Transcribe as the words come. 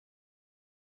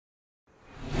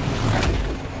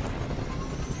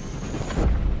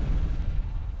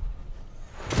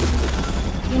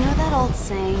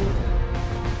saying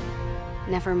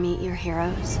never meet your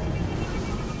heroes?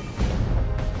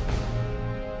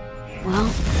 Well,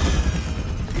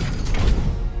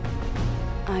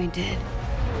 I did.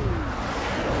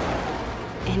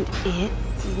 And it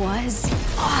was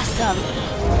awesome!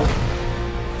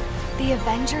 The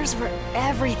Avengers were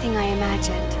everything I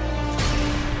imagined.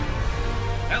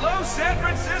 Hello, San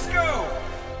Francisco!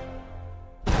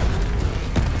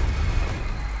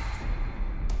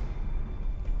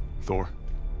 Thor,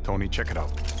 Tony, check it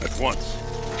out. At once.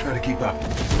 Try to keep up.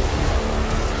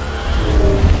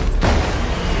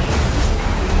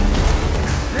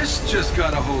 This just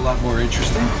got a whole lot more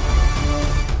interesting.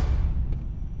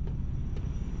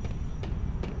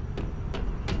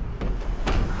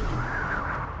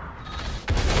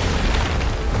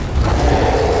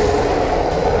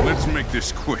 Let's make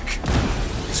this quick.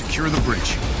 Secure the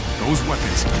bridge. Those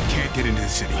weapons can't get into the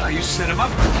city. You set him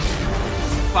up.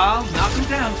 Foul, knock him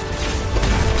down.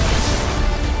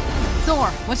 Thor,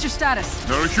 what's your status?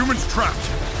 There are humans trapped.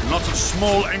 Lots of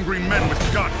small, angry men with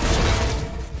guns.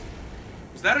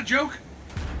 Was that a joke?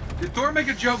 Did Thor make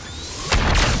a joke?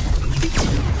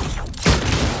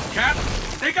 Cap,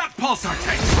 they got pulsar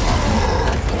tanks.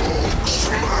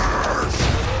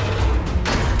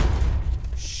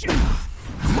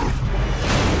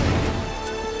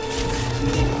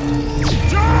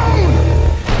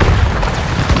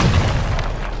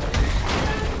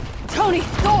 Tony!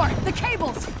 Thor! The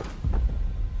cables!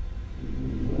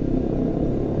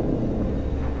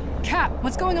 Cap,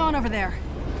 what's going on over there?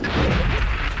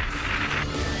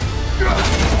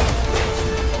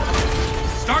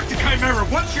 Start the Chimera,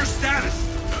 what's your status?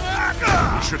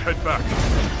 We should head back.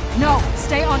 No,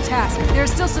 stay on task. There are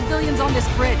still civilians on this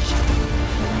bridge.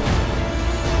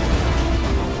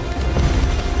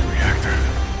 Reactor.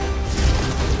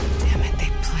 Damn it, they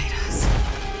played us.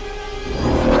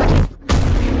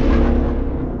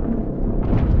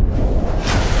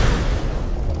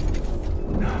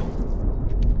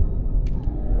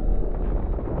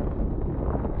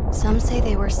 Some say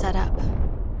they were set up.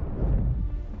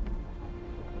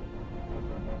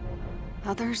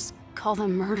 Others call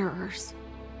them murderers.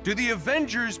 Do the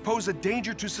Avengers pose a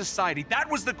danger to society? That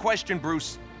was the question,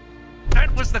 Bruce.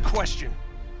 That was the question.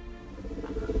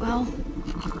 Well,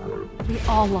 we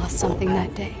all lost something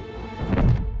that day.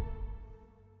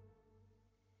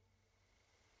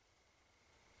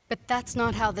 But that's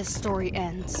not how this story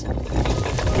ends.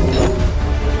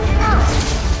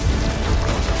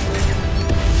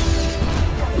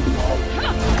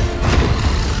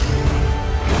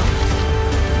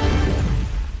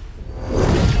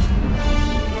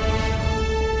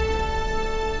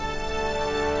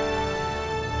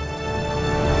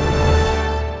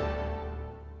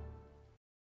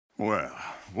 Well,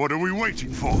 what are we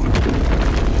waiting for?